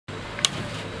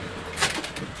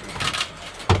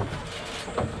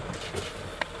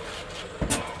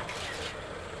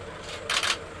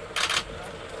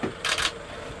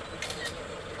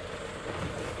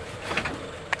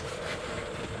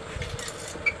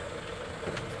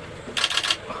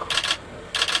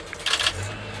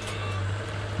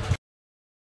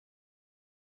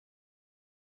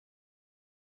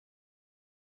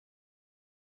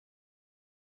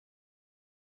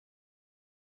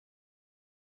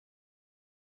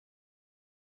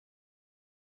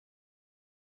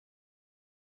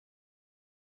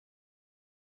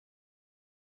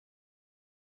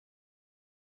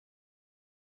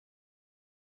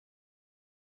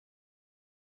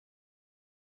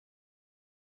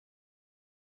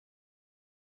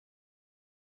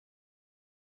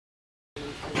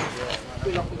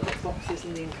We'll often put boxes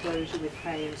in the enclosure with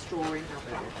hay and straw in,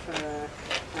 alpaca fur.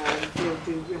 We'll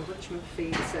do enrichment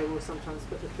feeds, so we'll sometimes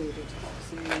put the food into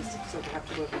boxes, so we have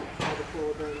to work a bit harder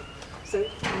for them. So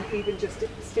even just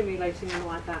stimulating them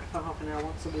like that for half an hour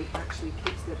once a week actually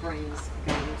keeps their brains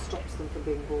going and stops them from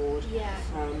being bored. Yeah.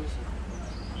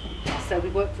 So we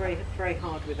work very, very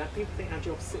hard with that. People think our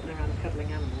job's sitting around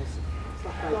cuddling animals. It's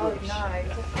not very God, rubbish. no,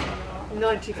 definitely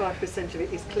not. 95% of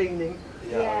it is cleaning,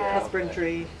 Yeah.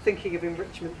 husbandry, thinking of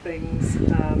enrichment things.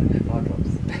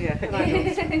 Yeah,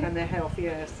 and their health,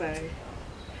 yeah. So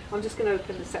I'm just going to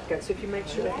open the set gate. So if you make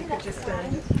sure that you can just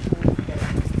stand.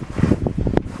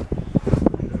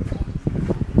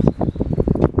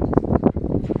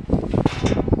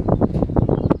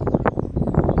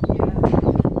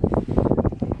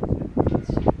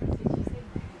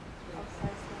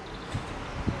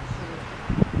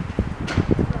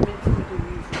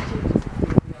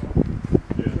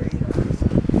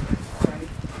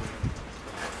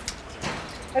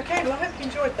 Okay, well I hope you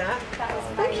enjoyed that. That was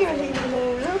Thank you, amazing.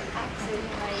 Alina. Absolutely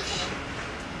amazing.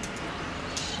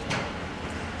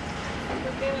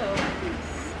 Good girl.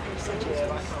 You're such a I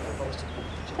can't be bothered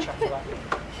to chat about you.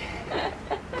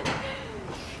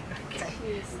 Okay. She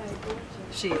is so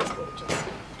gorgeous. She is gorgeous.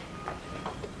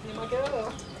 You're my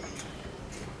girl.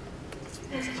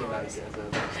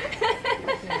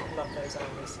 Love those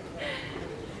eyes.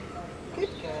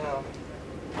 Good girl.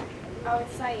 I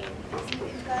was saying,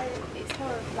 it's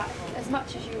horrible, like, as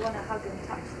much as you want to hug and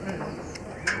touch them,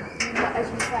 but as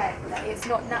you said, like, it's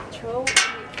not natural, and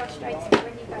it's frustrating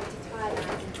when you go to Thailand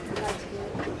and you go to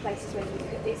the places where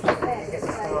it's the best, so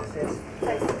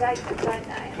sedated, don't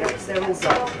they? Yes, they're all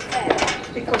done.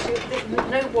 Because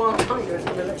no wild tiger is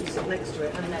going to let you sit next to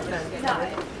it and then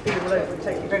be all over and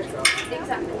take your photograph.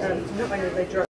 Exactly. Not only are they